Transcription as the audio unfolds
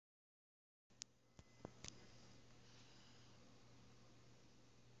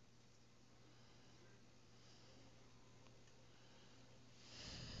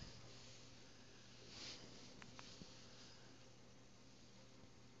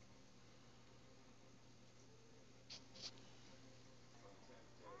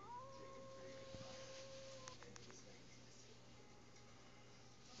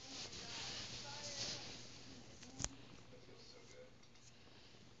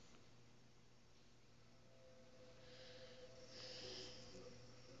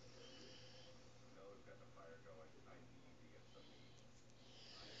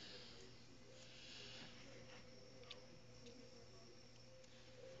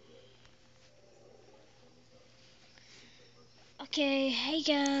Okay, hey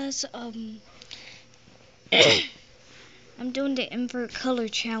guys, I'm doing the invert color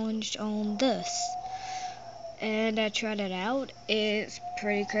challenge on this, and I tried it out. It's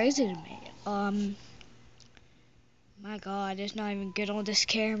pretty crazy to me. My God, it's not even good on this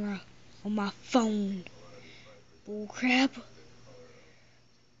camera, on my phone. Bull crap.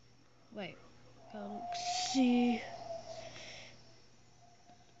 Wait, Galaxy.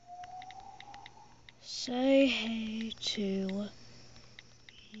 Say hey to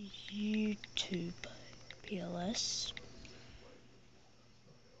YouTube, PLS.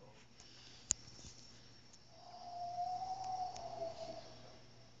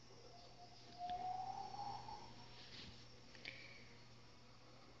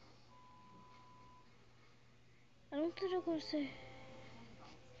 I don't think I'm gonna say.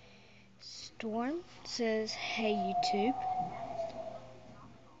 Storm says, hey YouTube.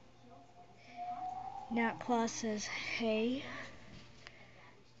 Nat Claus says, hey.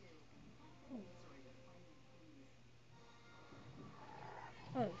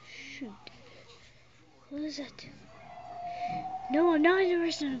 Oh, shoot. What is that? No, I'm not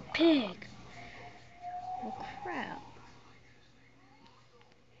interested in a pig. Oh, crap.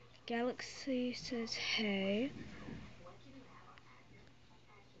 Galaxy says, hey.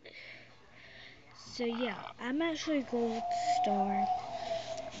 So, yeah, I'm actually Gold Star.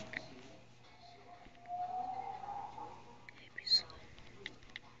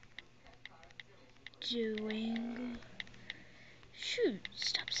 Doing. Shoot,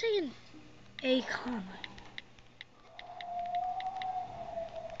 stop saying a comma.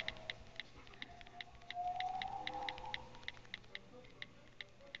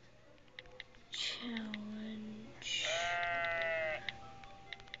 Challenge.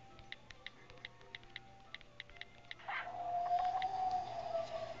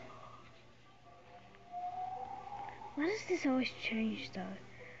 Why does this always change, though?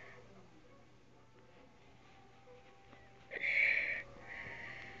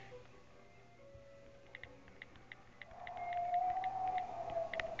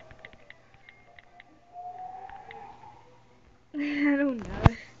 I don't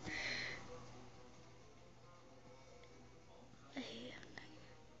know.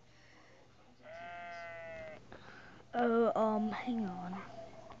 Oh, hang on.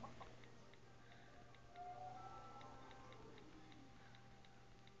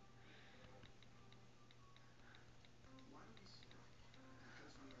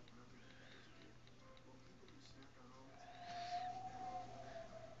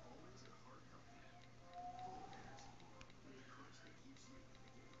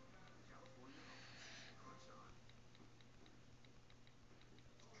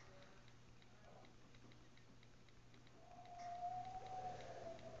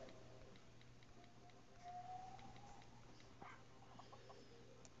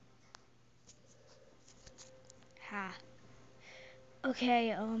 Ha.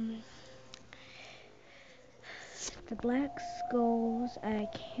 Okay, the black skulls, I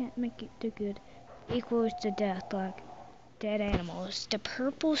can't make it too good, equals to death, like dead animals. The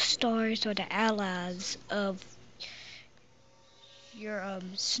purple stars are the allies of your,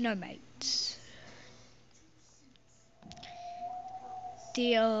 snowmates.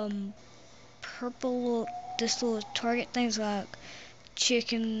 The, purple, this little target things like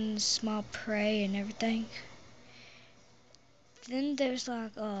chickens, small prey, and everything. Then there's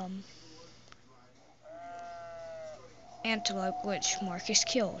like, antelope, which Marcus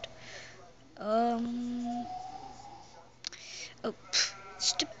killed. Oh,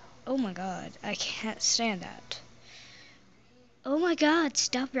 oh my God, I can't stand that. Oh my God,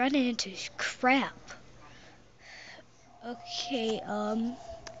 stop running into crap. Okay, I'm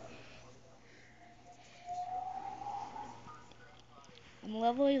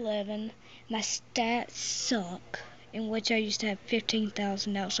level 11. My stats suck, in which I used to have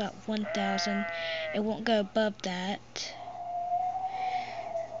 15,000, now it's at 1,000. It won't go above that.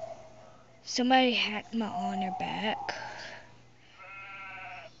 Somebody hacked my honor back.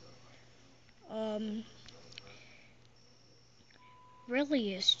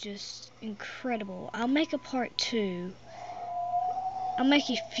 Really, it's just incredible. I'll make a part 2. I'll make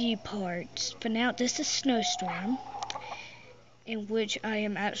a few parts. For now, this is Snowstorm, in which I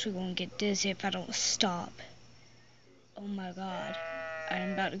am actually going to get dizzy if I don't stop. Oh my God, I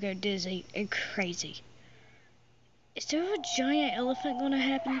am about to go dizzy and crazy. Is there a giant elephant going to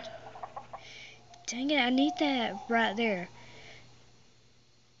happen? Dang it, I need that right there.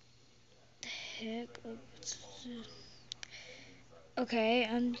 The heck? Okay,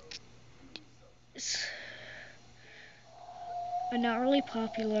 I'm not really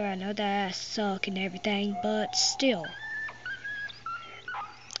popular. I know that I suck and everything, but still.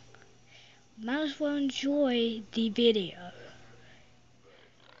 might as well enjoy the video.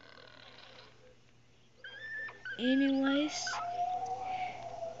 Anyways,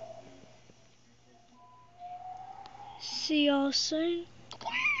 see y'all soon,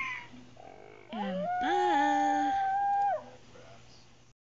 and bye.